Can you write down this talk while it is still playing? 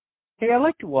Hey, I'd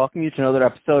like to welcome you to another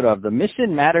episode of the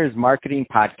Mission Matters Marketing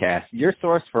Podcast, your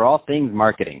source for all things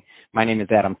marketing. My name is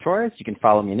Adam Torres. You can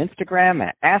follow me on Instagram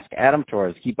at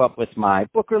AskAdamTorres. Keep up with my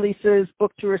book releases,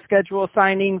 book tour schedule,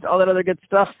 signings, all that other good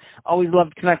stuff. Always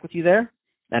love to connect with you there.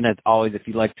 And as always, if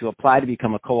you'd like to apply to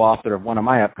become a co-author of one of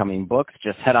my upcoming books,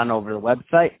 just head on over to the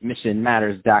website,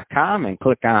 missionmatters.com, and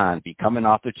click on Become an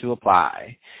Author to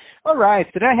apply. All right,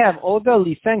 today I have Olga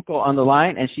Lysenko on the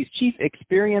line, and she's Chief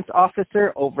Experience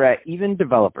Officer over at Even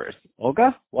Developers.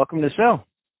 Olga, welcome to the show.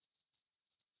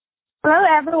 Hello,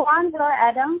 everyone. Hello,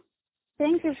 Adam.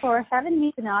 Thank you for having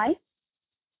me tonight.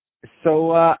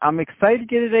 So I'm excited to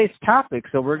get today's topic.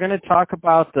 So we're going to talk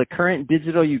about the current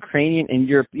digital Ukrainian and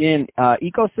European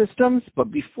ecosystems.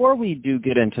 But before we do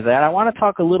get into that, I want to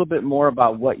talk a little bit more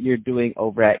about what you're doing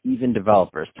over at Even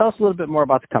Developers. Tell us a little bit more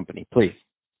about the company, please.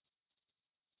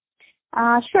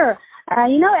 Sure.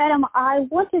 Adam, I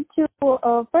wanted to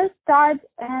first start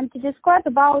and to describe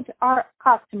about our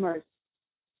customers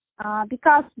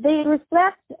because they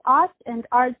reflect us and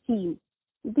our team.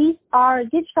 These are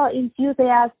digital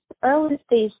enthusiasts,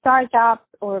 early-stage startups,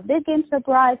 or big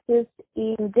enterprises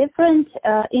in different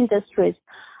industries.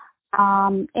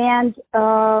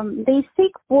 They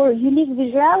seek for unique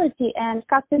visuality and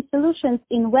custom solutions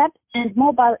in web and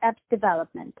mobile apps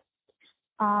development.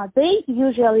 They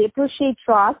usually appreciate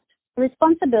trust,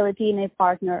 responsibility in a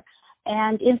partner,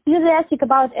 and enthusiastic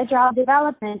about agile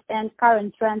development and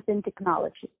current trends in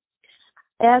technology.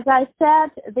 As I said,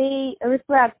 they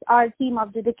reflect our team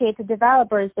of dedicated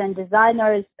developers and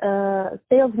designers,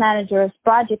 sales managers,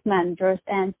 project managers,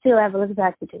 and C-level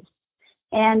executives.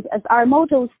 And as our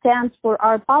motto stands for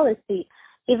our policy,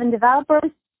 Even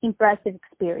Developers, Impressive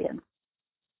Experience.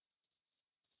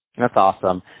 That's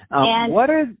awesome.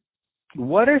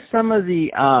 What are some of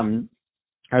the,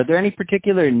 are there any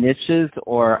particular niches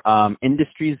or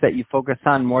industries that you focus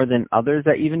on more than others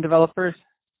at Even Developers?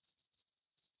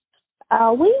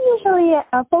 We usually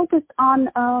focus on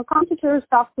computer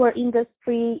software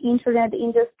industry, internet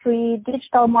industry,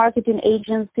 digital marketing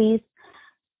agencies.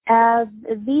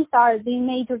 These are the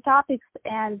major topics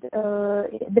and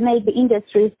the major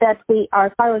industries that we are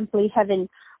currently having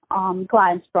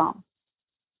clients from.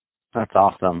 That's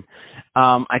awesome.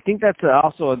 I think that's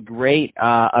also a great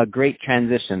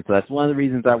transition. So that's one of the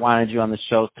reasons I wanted you on the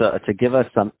show to give us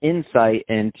some insight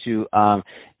into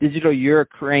digital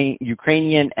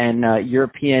Ukrainian and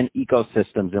European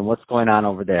ecosystems and what's going on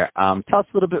over there. Tell us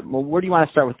a little bit more. Where do you want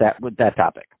to start with that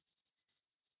topic?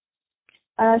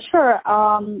 Sure.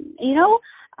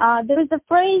 There is a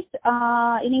phrase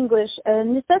in English: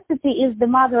 "Necessity is the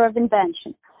mother of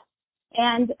invention."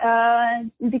 And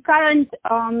the current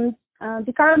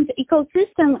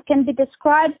ecosystem can be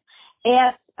described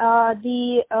as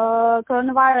the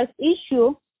coronavirus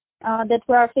issue that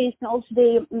we are facing all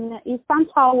today is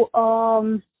somehow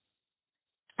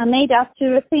made us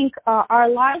to rethink our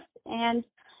lives. And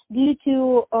due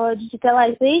to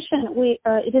digitalization,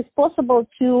 it is possible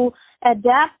to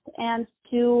adapt and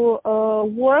to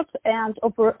work and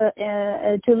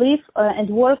to live and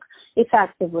work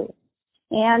effectively.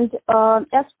 And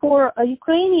as for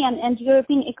Ukrainian and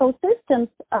European ecosystems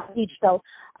digital,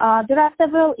 there are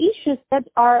several issues that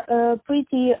are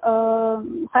pretty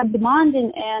high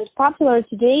demanding and popular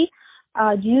today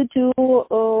due to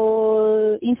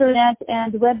internet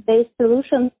and web-based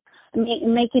solutions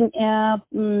making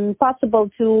possible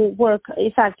to work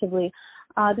effectively.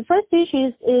 The first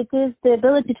issue is the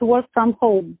ability to work from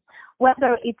home.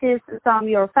 Whether it is some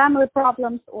your family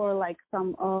problems or like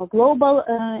some global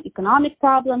economic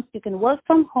problems, you can work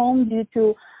from home due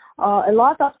to a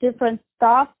lot of different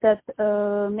stuff that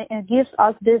gives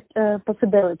us this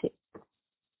possibility.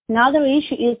 Another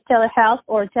issue is telehealth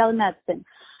or telemedicine.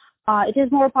 It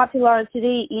is more popular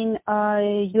today in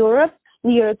Europe,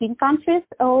 in European countries.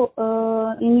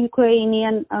 In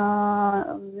Ukrainian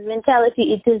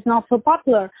mentality, it is not so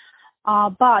popular.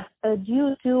 But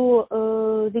due to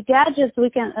the gadgets, we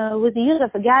can, with the use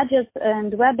of gadgets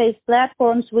and web-based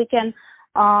platforms, we can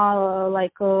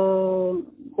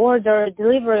order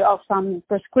delivery of some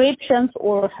prescriptions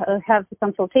or have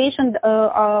consultation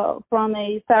from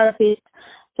a therapist.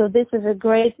 So this is a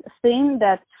great thing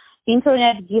that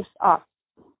internet gives us.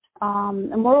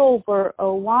 Moreover,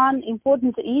 one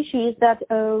important issue is that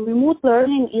remote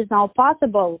learning is now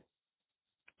possible.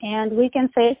 And we can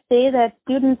say that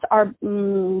students are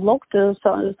locked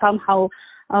somehow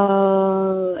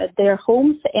at their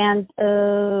homes, and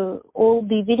all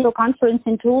the video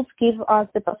conferencing tools give us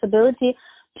the possibility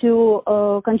to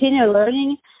continue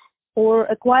learning or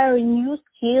acquiring new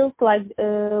skills like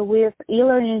with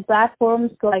e-learning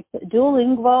platforms like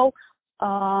Duolingo.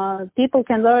 People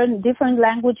can learn different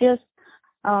languages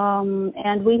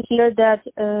And we hear that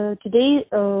today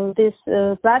this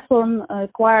platform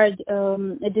acquired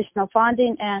additional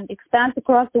funding and expands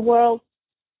across the world.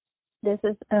 This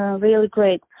is really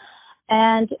great.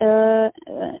 And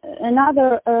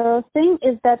another thing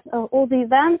is that all the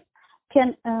events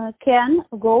can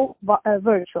go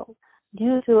virtual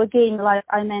due to, again, like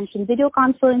I mentioned, video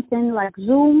conferencing, like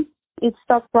Zoom. Its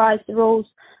stock price rose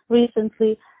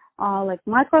recently, like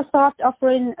Microsoft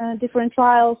offering different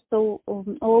trials. So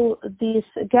all these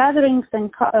gatherings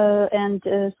and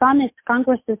summits,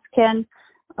 congresses can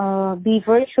be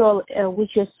virtual,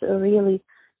 which is really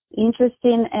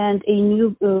interesting and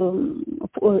in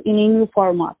a new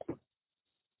format.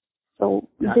 So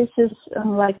this is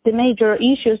like the major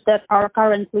issues that are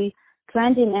currently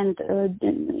trending and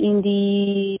in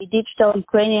the digital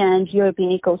Ukrainian and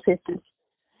European ecosystems.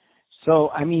 So,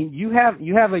 I mean, you have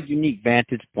a unique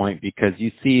vantage point because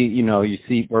you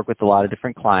work with a lot of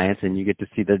different clients and you get to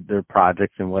see their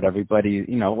projects and what everybody's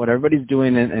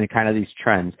doing and kind of these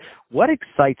trends. What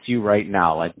excites you right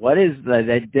now? Like, what is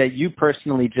that you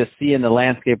personally just see in the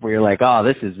landscape where you're like, oh,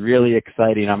 this is really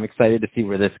exciting. I'm excited to see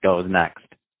where this goes next.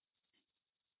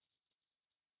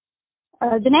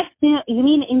 The next, you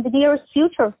mean in the nearest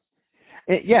future?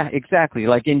 Yeah, exactly.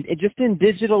 Like in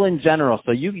digital in general.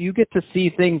 So you get to see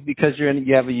things because you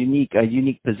have a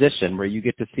unique position where you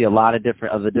get to see a lot of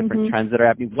different trends that are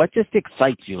happening. What just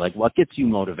excites you? Like what gets you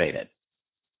motivated?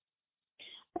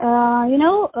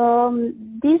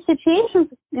 These situations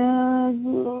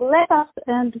let us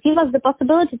and give us the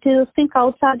possibility to think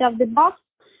outside of the box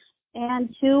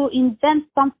and to invent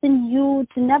something new,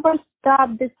 to never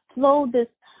stop this flow, this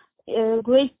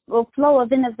great flow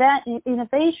of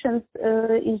innovations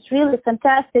is really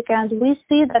fantastic, and we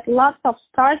see that lots of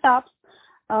startups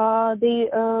they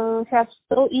have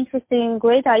so interesting,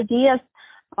 great ideas,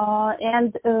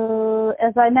 and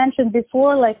as I mentioned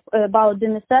before, like about the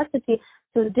necessity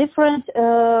to different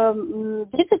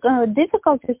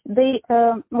difficulties, they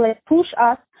like push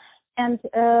us and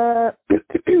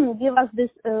give us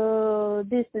this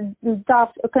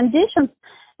tough conditions.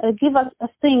 Give us a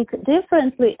think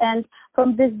differently, and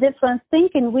from this different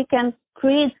thinking we can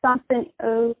create something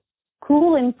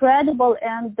cool, incredible,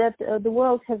 and that the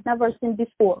world has never seen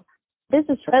before. This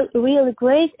is really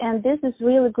great, and this is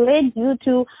really great due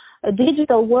to a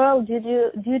digital world,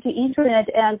 due to internet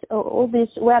and all this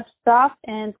web stuff.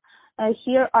 And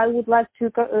here I would like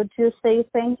to say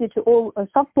thank you to all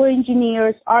software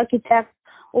engineers, architects,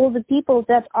 all the people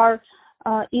that are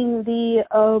in the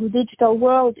digital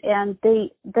world, and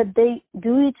they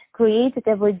do it, create it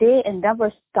every day and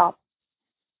never stop.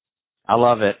 I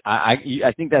love it.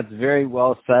 I think that's very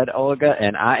well said, Olga.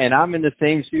 And I'm in the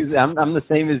same shoes. I'm the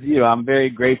same as you. I'm very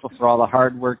grateful for all the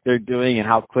hard work they're doing and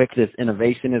how quick this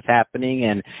innovation is happening.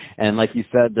 And like you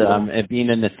said, it being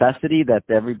a necessity that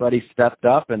everybody stepped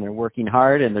up and they're working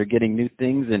hard and they're getting new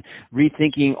things and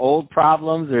rethinking old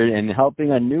problems and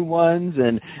helping on new ones.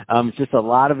 And it's just a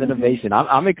lot of innovation.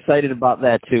 I'm excited about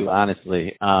that too,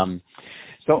 honestly.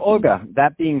 So Olga,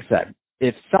 that being said,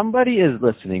 if somebody is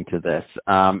listening to this,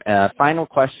 final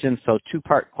question, so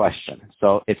two-part question.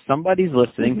 So if somebody's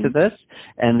listening to this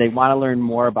and they want to learn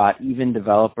more about Even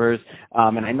Developers,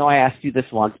 and I know I asked you this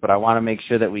once, but I want to make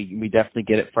sure that we definitely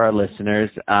get it for our listeners,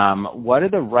 what are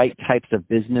the right types of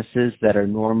businesses that are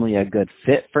normally a good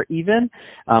fit for Even,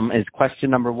 is question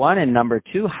number one. And number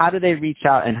two, how do they reach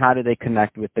out and how do they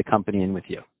connect with the company and with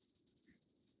you?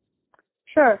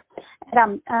 Sure.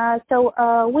 So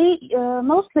we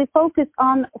mostly focus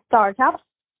on startups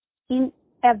in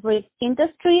every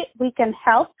industry. We can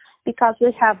help because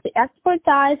we have the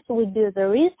expertise, we do the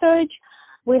research,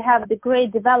 we have the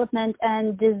great development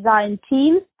and design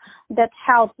teams that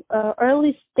help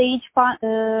early stage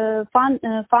funded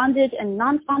and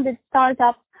non-funded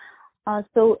startups.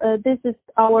 So this is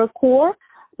our core,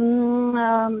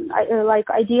 like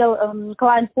ideal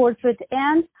client portrait,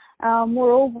 and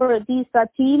moreover, these are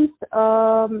teams,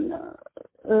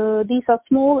 these are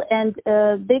small and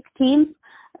big teams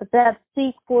that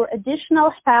seek for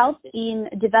additional help in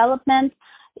development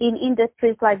in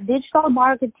industries like digital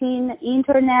marketing,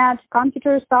 internet,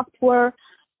 computer software,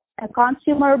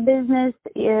 consumer business,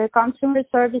 consumer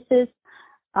services,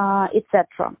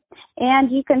 etc.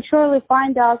 And you can surely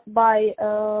find us by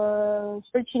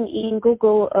searching in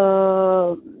Google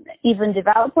Even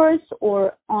Developers,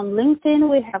 or on LinkedIn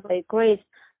we have a great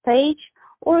page,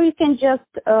 or you can just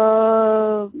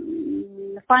find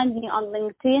me on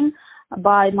LinkedIn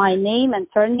by my name and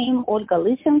surname, Olga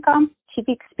Lysenko, Chief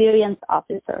Experience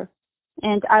Officer,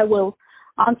 and I will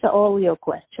answer all your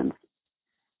questions.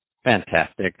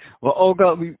 Fantastic. Well,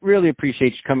 Olga, we really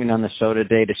appreciate you coming on the show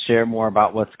today to share more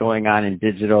about what's going on in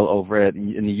digital over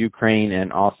in the Ukraine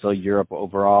and also Europe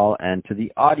overall. And to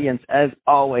the audience, as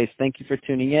always, thank you for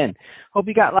tuning in. Hope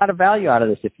you got a lot of value out of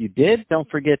this. If you did, don't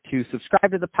forget to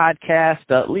subscribe to the podcast,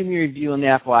 leave me a review in the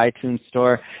Apple iTunes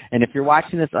store. And if you're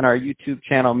watching this on our YouTube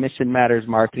channel, Mission Matters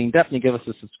Marketing, definitely give us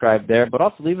a subscribe there, but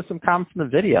also leave us some comments in the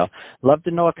video. Love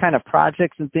to know what kind of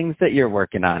projects and things that you're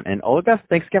working on. And Olga,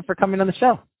 thanks again for coming on the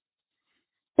show.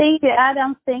 Thank you,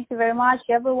 Adam. Thank you very much,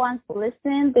 everyone, for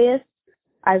listening to this.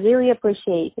 I really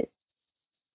appreciate it.